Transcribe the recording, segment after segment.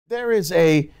there is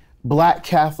a Black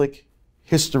Catholic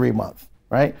History Month,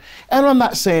 right? And I'm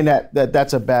not saying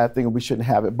that's a bad thing and we shouldn't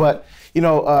have it, but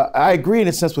I agree in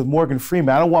a sense with Morgan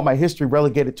Freeman. I don't want my history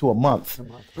relegated to a month.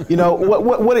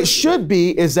 What it should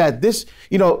be is that this,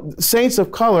 saints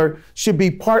of color should be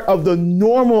part of the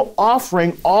normal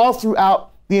offering all throughout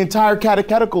the entire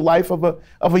catechetical life of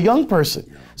a young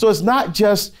person. So it's not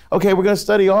just, okay, we're going to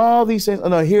study all these things. Oh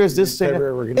no, here's this thing.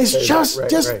 It's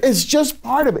just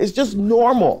part of it. It's just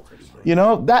normal.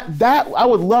 That I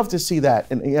would love to see that.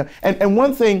 And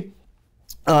one thing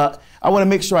I want to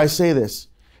make sure I say this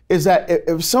is that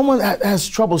if someone has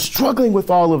trouble struggling with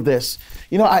all of this,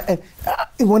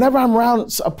 whenever I'm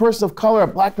around a person of color, a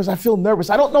Black person, I feel nervous.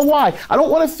 I don't know why. I don't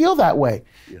want to feel that way.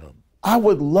 Yeah. I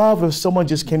would love if someone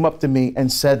just came up to me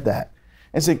and said that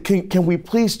and said, can we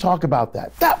please talk about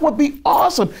that? That would be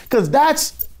awesome, because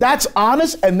that's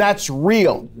honest and that's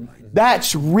real.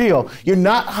 That's real. You're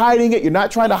not hiding it. You're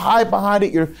not trying to hide behind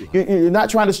it. You're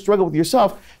not trying to struggle with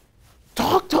yourself.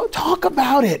 Talk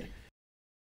about it.